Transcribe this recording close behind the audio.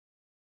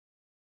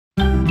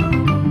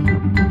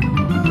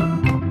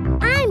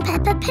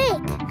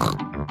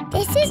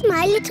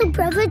my little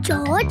brother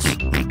George.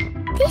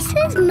 This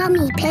is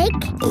Mummy Pig.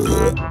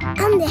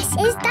 And this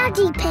is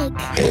Daddy Pig.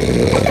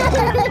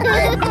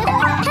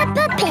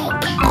 Peppa Pig.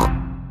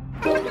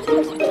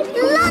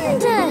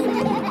 London!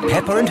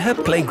 Peppa and her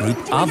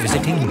playgroup are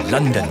visiting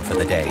London for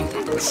the day.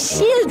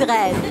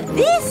 Children,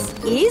 this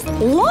is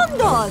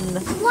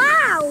London.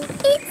 Wow,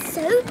 it's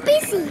so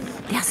busy.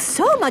 There's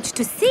so much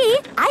to see,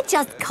 I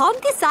just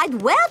can't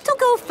decide where to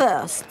go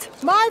first.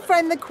 My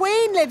friend the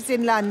Queen lives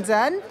in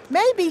London.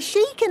 Maybe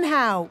she can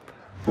help.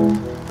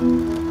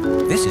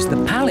 This is the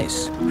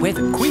palace where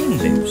the Queen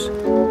lives.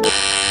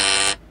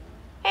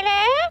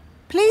 Hello?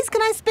 Please,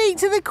 can I speak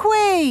to the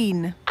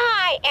Queen?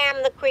 I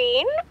am the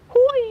Queen. Who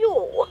are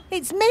you?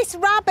 It's Miss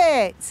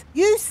Rabbit.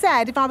 You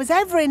said if I was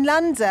ever in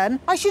London,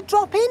 I should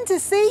drop in to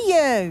see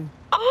you.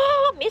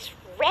 Ah, Miss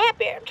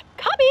Rabbit.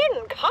 Come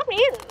in, come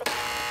in.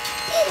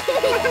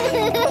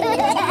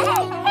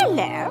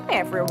 Hello,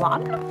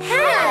 everyone.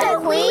 Hello,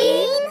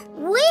 Queen.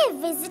 We're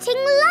visiting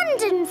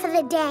London for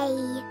the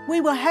day.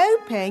 We were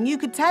hoping you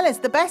could tell us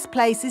the best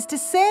places to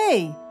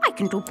see. I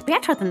can do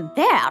better than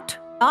that.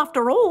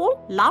 After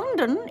all,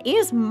 London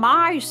is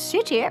my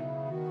city.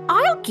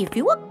 I'll give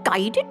you a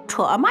guided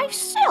tour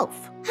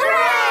myself.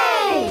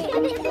 Hooray!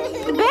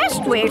 The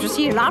best way to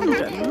see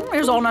London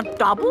is on a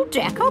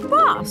double-decker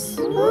bus.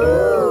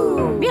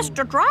 Ooh.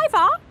 Mr.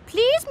 Driver,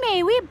 please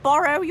may we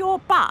borrow your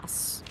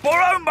bus?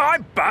 Borrow my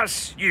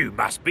bus? You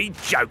must be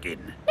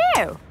joking.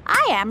 No,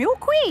 I am your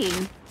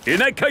queen. In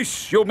that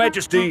case, Your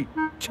Majesty,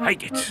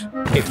 take it.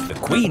 If the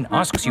Queen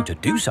asks you to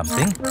do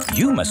something,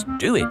 you must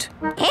do it.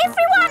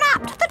 Everyone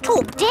up to the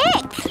top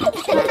deck.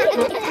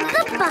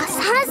 The bus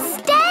has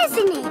stairs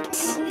in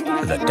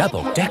it. The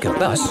double-decker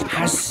bus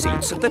has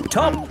seats at the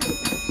top.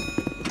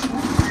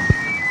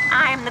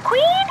 I'm the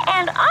queen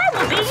and I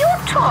will be your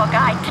tour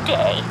guide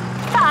today.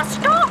 First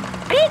stop,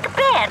 Big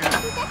Ben.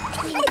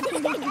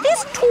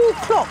 This tall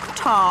clock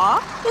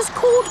tower is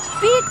called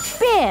Big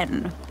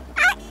Ben.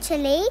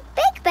 Actually,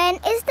 Big Ben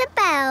is the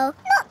bell,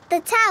 not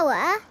the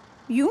tower.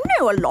 You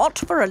know a lot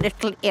for a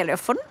little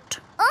elephant.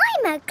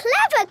 I'm a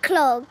clever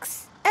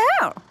clogs.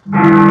 Oh.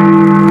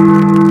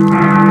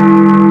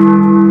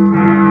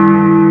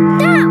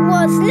 That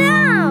was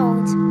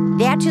loud.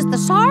 That is the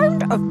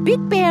sound of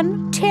Big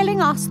Ben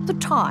telling us the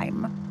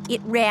time.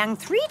 It rang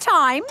 3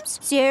 times,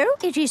 so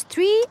it is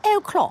 3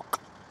 o'clock.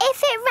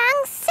 If it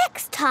rang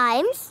 6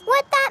 times,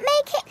 would that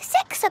make it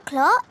 6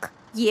 o'clock?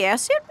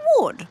 Yes, it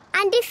would.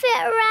 And if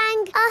it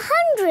rang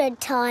 100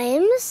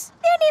 times?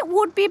 Then it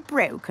would be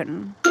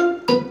broken.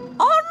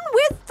 On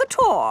with the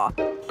tour.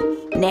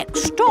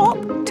 Next stop,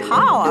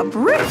 Tower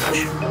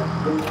Bridge.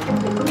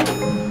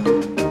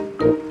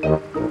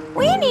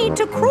 We need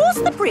to cross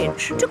the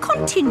bridge to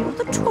continue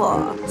the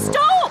tour.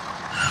 Stop!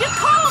 You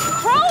can't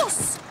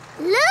cross!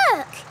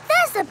 Look,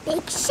 there's a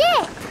big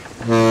ship.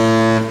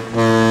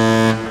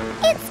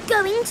 It's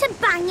going to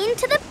bang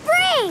into the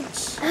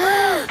bridge.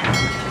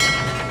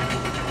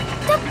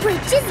 The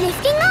bridge is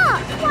lifting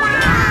up.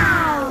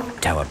 Wow!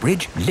 Tower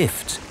Bridge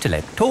lifts to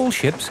let tall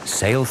ships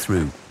sail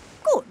through.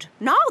 Good.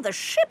 Now the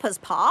ship has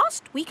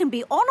passed, we can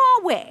be on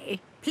our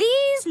way.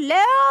 Please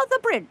lower the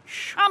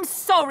bridge. I'm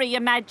sorry,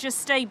 Your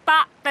Majesty,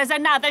 but there's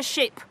another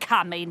ship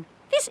coming.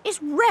 This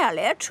is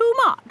really too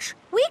much.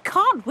 We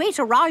can't wait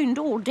around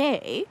all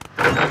day.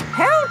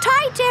 Hold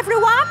tight,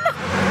 everyone.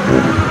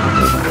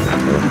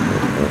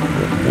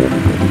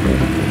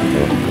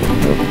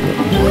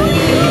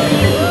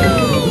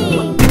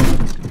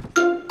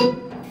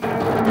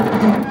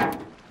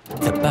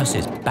 The bus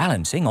is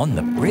balancing on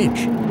the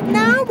bridge.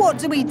 Now what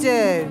do we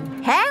do?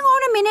 Hang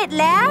on a minute,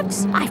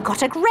 lads. I've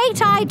got a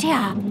great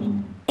idea.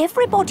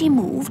 Everybody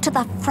move to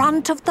the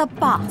front of the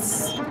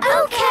bus.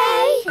 OK.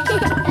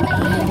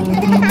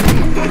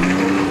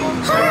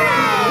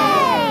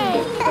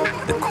 Hooray!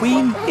 The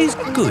Queen is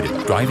good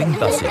at driving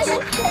buses.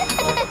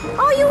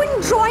 Are you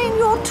enjoying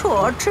your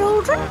tour,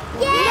 children?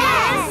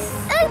 Yes!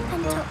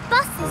 Open-top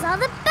buses are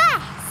the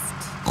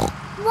best.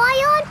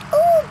 Why aren't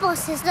all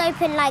buses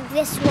open like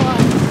this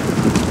one?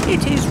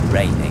 It is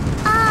raining.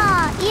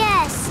 Ah,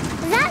 yes.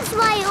 That's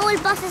why all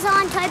buses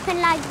aren't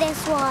open like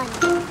this one.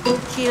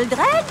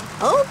 Children,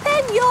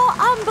 open your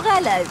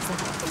umbrellas.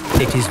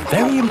 It is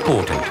very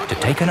important to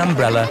take an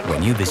umbrella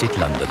when you visit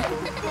London.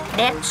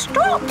 Next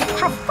stop,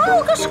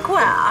 Trafalgar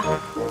Square.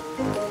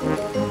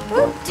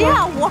 Oh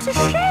dear, what a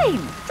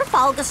shame.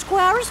 Trafalgar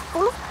Square is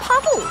full of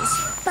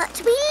puddles.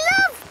 But we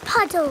love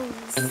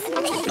puddles.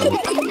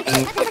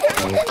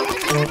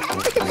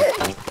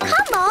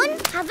 Come on,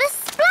 have a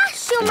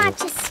splash, Your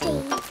Majesty.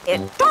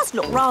 It does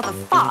look rather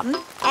fun,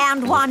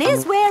 and one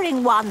is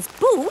wearing one's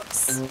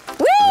boots.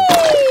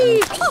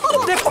 Whee!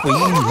 The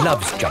Queen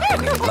loves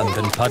jumping in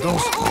London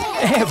puddles.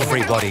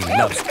 Everybody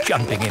loves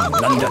jumping in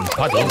London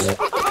puddles.